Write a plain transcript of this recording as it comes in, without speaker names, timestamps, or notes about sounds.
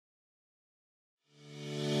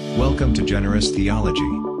Welcome to Generous Theology,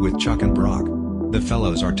 with Chuck and Brock. The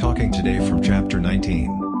fellows are talking today from Chapter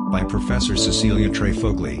 19, by Professor Cecilia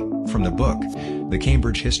Trefogli, from the book, The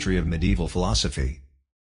Cambridge History of Medieval Philosophy.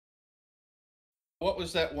 What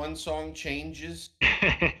was that one song, Changes?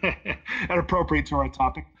 And appropriate to our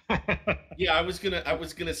topic. Yeah, I was gonna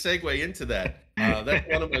segue into that.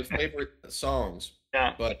 That's one of my favorite songs.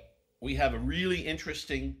 Yeah. But we have a really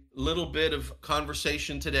interesting little bit of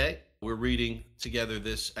conversation today. We're reading together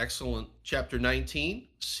this excellent chapter 19,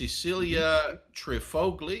 Cecilia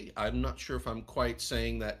Trefogli. I'm not sure if I'm quite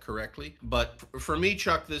saying that correctly, but for me,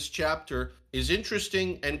 Chuck, this chapter is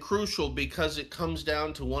interesting and crucial because it comes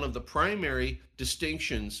down to one of the primary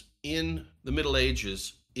distinctions in the Middle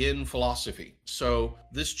Ages in philosophy. So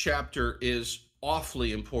this chapter is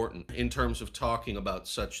awfully important in terms of talking about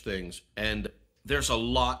such things. And there's a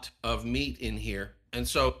lot of meat in here. And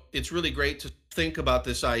so it's really great to think about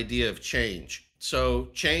this idea of change. So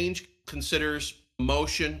change considers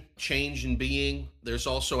motion, change in being. There's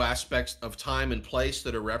also aspects of time and place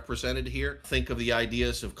that are represented here. Think of the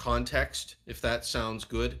ideas of context, if that sounds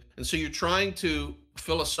good. And so you're trying to,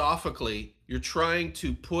 philosophically, you're trying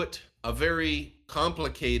to put a very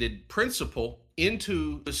complicated principle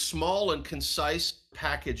into as small and concise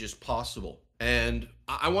package as possible. And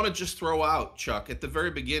I want to just throw out, Chuck, at the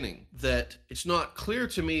very beginning, that it's not clear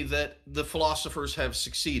to me that the philosophers have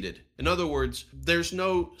succeeded. In other words, there's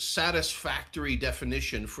no satisfactory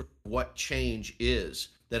definition for what change is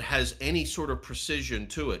that has any sort of precision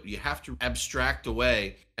to it. You have to abstract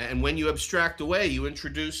away. And when you abstract away, you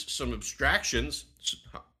introduce some abstractions.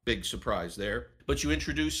 Big surprise there. But you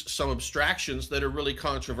introduce some abstractions that are really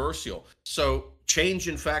controversial. So change,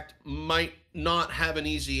 in fact, might not have an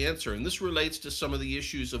easy answer. And this relates to some of the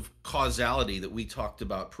issues of causality that we talked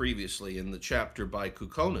about previously in the chapter by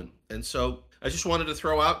Kukkonen. And so I just wanted to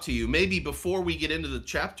throw out to you, maybe before we get into the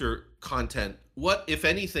chapter content, what, if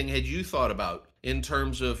anything, had you thought about in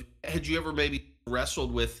terms of, had you ever maybe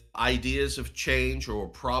wrestled with ideas of change or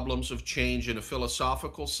problems of change in a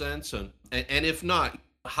philosophical sense? And if not,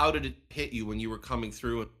 how did it hit you when you were coming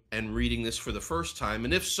through and reading this for the first time?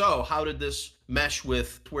 And if so, how did this mesh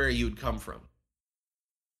with where you'd come from?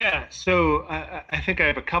 Yeah, so I think I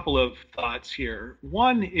have a couple of thoughts here.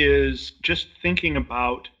 One is just thinking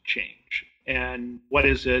about change and what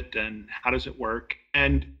is it and how does it work?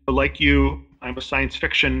 And like you, I'm a science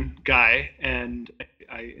fiction guy, and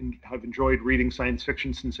I have enjoyed reading science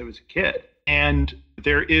fiction since I was a kid. And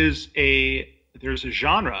there's a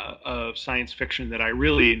genre of science fiction that I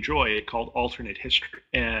really enjoy called alternate history,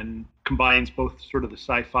 and combines both sort of the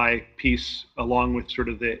sci-fi piece along with sort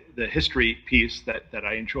of the history piece that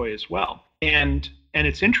I enjoy as well. And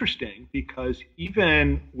it's interesting because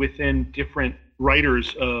even within different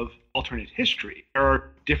writers of alternate history, there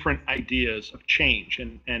are different ideas of change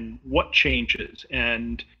and what changes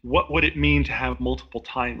and what would it mean to have multiple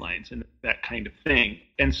timelines and that kind of thing.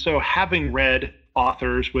 And so having read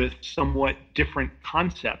authors with somewhat different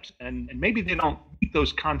concepts, and maybe they don't keep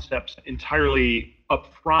those concepts entirely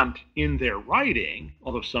upfront in their writing,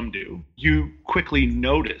 although some do, you quickly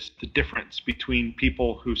notice the difference between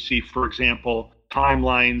people who see, for example,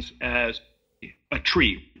 timelines as a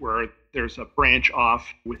tree where there's a branch off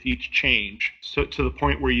with each change, so to the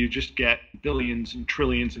point where you just get billions and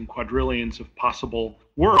trillions and quadrillions of possible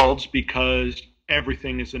worlds because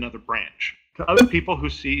everything is another branch. To other people who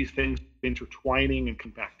see things intertwining and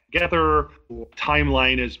come back together, or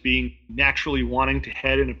timeline as being naturally wanting to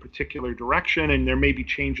head in a particular direction, and there may be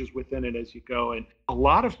changes within it as you go. And a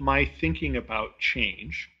lot of my thinking about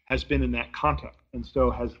change has been in that context. And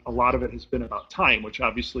so a lot of it has been about time, which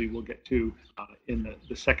obviously we'll get to in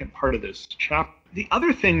the second part of this chapter. The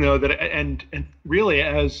other thing, though, that and really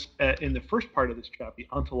as in the first part of this chapter, the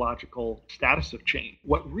ontological status of change,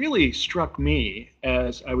 what really struck me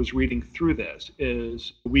as I was reading through this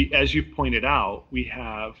is as you pointed out, we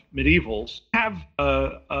have medievals have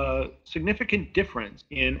a significant difference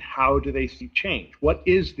in how do they see change. What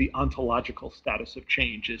is the ontological status of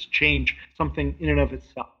change? Is change something in and of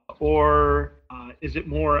itself? Or is it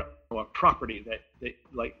more a property that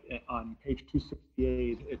like on page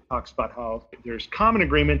 268, it talks about how there's common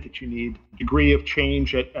agreement that you need degree of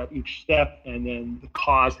change at each step, and then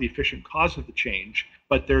the efficient cause of the change.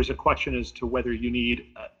 But there's a question as to whether you need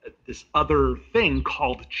this other thing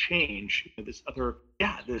called change, this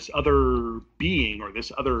other being or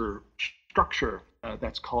this other structure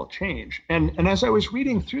that's called change. And as I was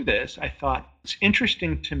reading through this, I thought what's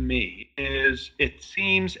interesting to me is it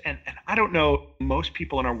seems, and I don't know, most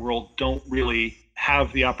people in our world don't really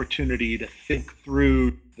have the opportunity to think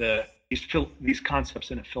through these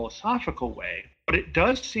concepts in a philosophical way. But it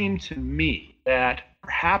does seem to me that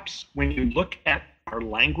perhaps when you look at our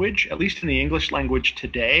language, at least in the English language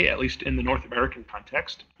today, at least in the North American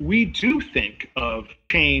context, we do think of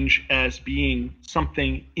change as being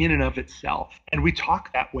something in and of itself. And we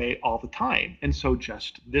talk that way all the time. And so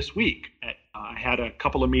just this week, I had a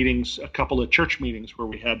couple of meetings, a couple of church meetings where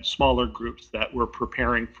we had smaller groups that were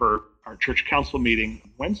preparing for our church council meeting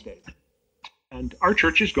on Wednesday. And our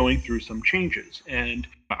church is going through some changes, and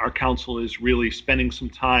our council is really spending some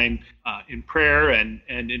time in prayer and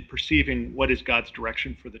in perceiving what is God's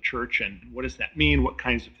direction for the church and what does that mean, what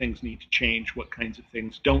kinds of things need to change, what kinds of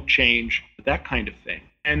things don't change, that kind of thing.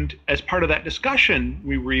 And as part of that discussion,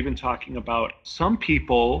 we were even talking about some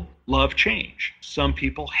people love change. Some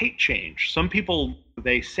people hate change. Some people,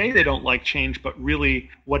 they say they don't like change, but really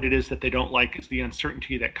what it is that they don't like is the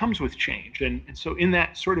uncertainty that comes with change. And so in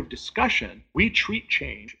that sort of discussion, we treat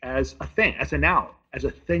change as a thing, as a noun, as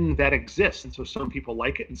a thing that exists. And so some people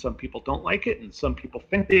like it and some people don't like it. And some people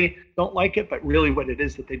think they don't like it, but really what it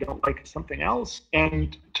is that they don't like is something else.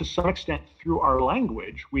 And to some extent, through our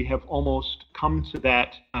language, we have almost come to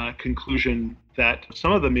that conclusion that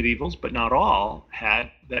some of the medievals, but not all, had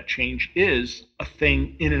that change is a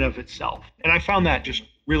thing in and of itself. And I found that just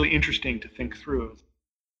really interesting to think through.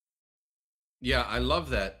 Yeah, I love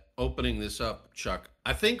that, opening this up, Chuck.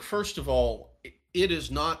 I think, first of all, it is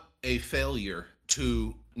not a failure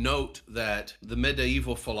to note that the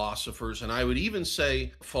medieval philosophers, and I would even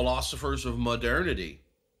say philosophers of modernity,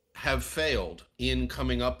 have failed in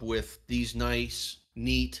coming up with these nice,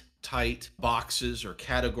 neat, tight boxes or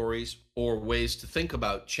categories or ways to think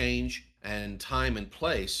about change and time and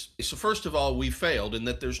place. So first of all, we failed in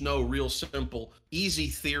that there's no real simple, easy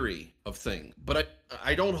theory of things. But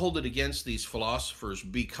I don't hold it against these philosophers,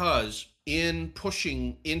 because in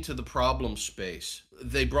pushing into the problem space,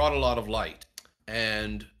 they brought a lot of light.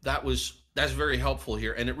 And that's very helpful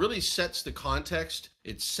here. And it really sets the context.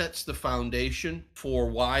 It sets the foundation for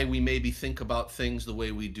why we maybe think about things the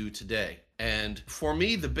way we do today. And for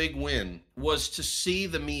me, the big win was to see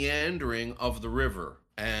the meandering of the river.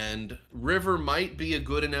 And river might be a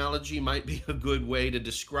good analogy, might be a good way to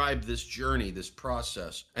describe this journey, this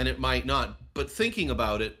process, and it might not. But thinking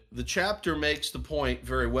about it, the chapter makes the point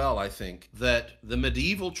very well, I think, that the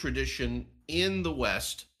medieval tradition in the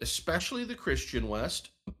West, especially the Christian West,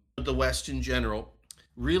 the West in general,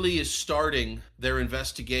 really is starting their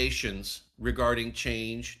investigations regarding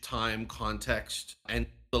change, time, context, and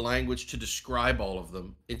the language to describe all of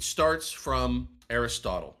them. It starts from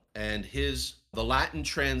Aristotle and the Latin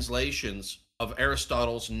translations of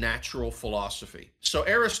Aristotle's natural philosophy. So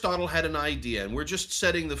Aristotle had an idea, and we're just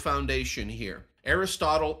setting the foundation here.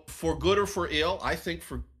 Aristotle, for good or for ill, I think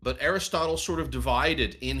but Aristotle sort of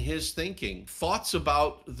divided in his thinking thoughts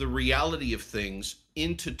about the reality of things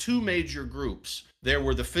into two major groups. There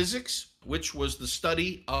were the physics, which was the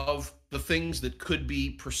study of the things that could be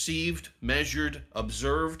perceived, measured,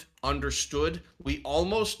 observed, understood. We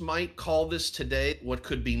almost might call this today what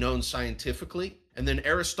could be known scientifically. And then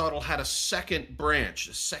Aristotle had a second branch,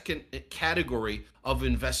 a second category of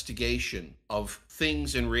investigation of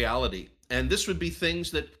things in reality. And this would be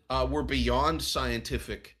things that were beyond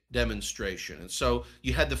scientific demonstration. And so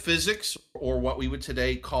you had the physics, or what we would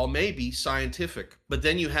today call maybe scientific, but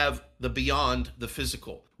then you have the beyond the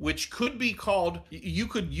physical, which could be called, you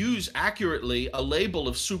could use accurately a label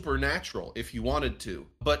of supernatural if you wanted to.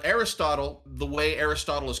 But Aristotle, the way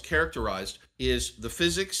Aristotle is characterized, is the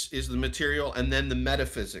physics is the material, and then the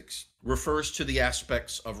metaphysics refers to the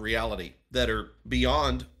aspects of reality that are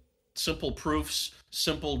beyond simple proofs,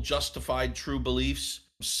 simple justified true beliefs,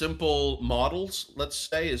 simple models, let's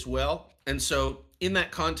say, as well. And so in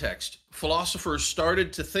that context, philosophers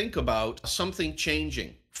started to think about something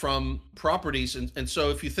changing from properties. And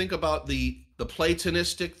so if you think about the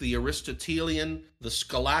Platonistic, the Aristotelian, the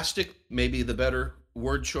scholastic, maybe the better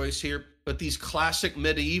word choice here, but these classic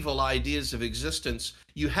medieval ideas of existence,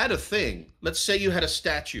 you had a thing. Let's say you had a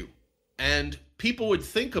statue, and people would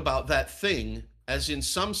think about that thing as in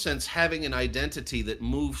some sense having an identity that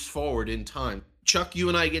moves forward in time. Chuck, you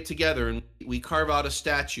and I get together and we carve out a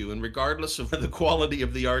statue, and regardless of the quality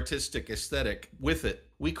of the artistic aesthetic with it,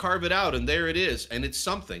 we carve it out and there it is, and it's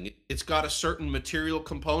something. It's got a certain material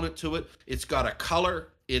component to it. It's got a color.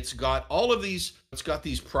 It's got all of these, it's got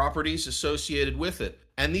these properties associated with it.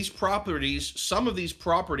 And these properties, some of these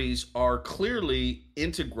properties are clearly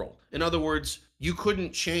integral. In other words, you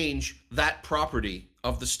couldn't change that property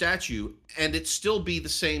of the statue and it still be the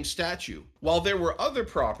same statue. While there were other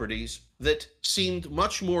properties that seemed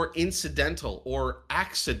much more incidental or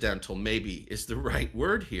accidental, maybe is the right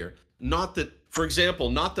word here. Not that For example,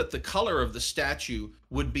 not that the color of the statue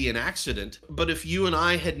would be an accident, but if you and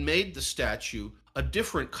I had made the statue a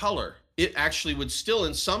different color, it actually would still,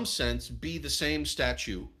 in some sense, be the same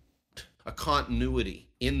statue, a continuity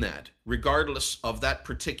in that, regardless of that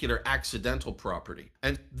particular accidental property.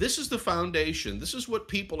 And this is the foundation. This is what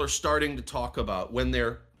people are starting to talk about when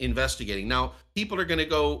they're investigating. Now, people are going to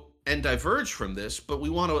go and diverge from this, but we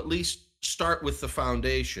want to at least start with the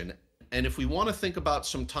foundation. And if we want to think about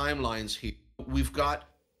some timelines here, we've got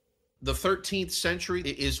the 13th century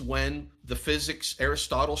is when the physics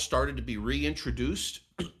Aristotle started to be reintroduced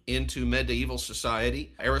into medieval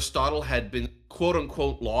society. Aristotle had been quote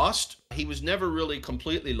unquote lost. He was never really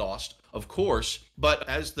completely lost, of course, but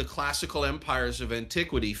as the classical empires of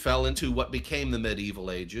antiquity fell into what became the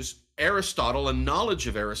medieval ages, Aristotle and knowledge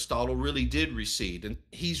of Aristotle really did recede, and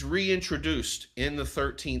he's reintroduced in the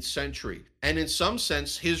 13th century. And in some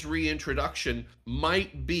sense, his reintroduction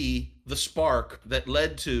might be the spark that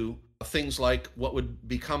led to things like what would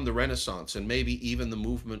become the Renaissance and maybe even the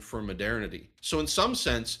movement for modernity. So in some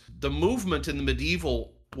sense, the movement in the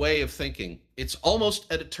medieval way of thinking, it's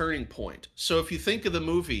almost at a turning point. So if you think of the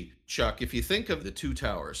movie, Chuck, if you think of the Two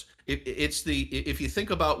Towers, if you think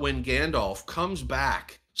about when Gandalf comes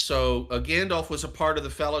back. So Gandalf was a part of the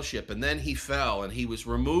Fellowship, and then he fell, and he was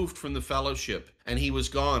removed from the Fellowship, and he was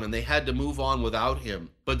gone, and they had to move on without him.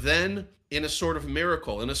 But then, in a sort of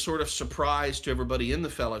miracle, in a sort of surprise to everybody in the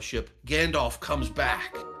Fellowship, Gandalf comes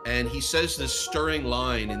back, and he says this stirring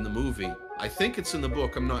line in the movie. I think it's in the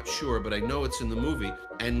book, I'm not sure, but I know it's in the movie.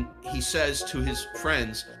 And he says to his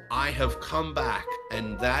friends, I have come back,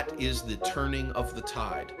 and that is the turning of the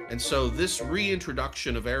tide. And so this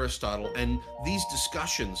reintroduction of Aristotle and these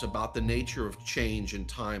discussions about the nature of change in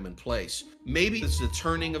time and place, maybe it's the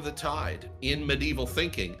turning of the tide in medieval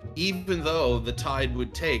thinking, even though the tide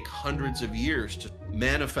would take hundreds of years to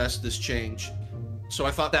manifest this change. So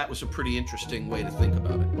I thought that was a pretty interesting way to think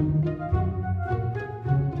about it.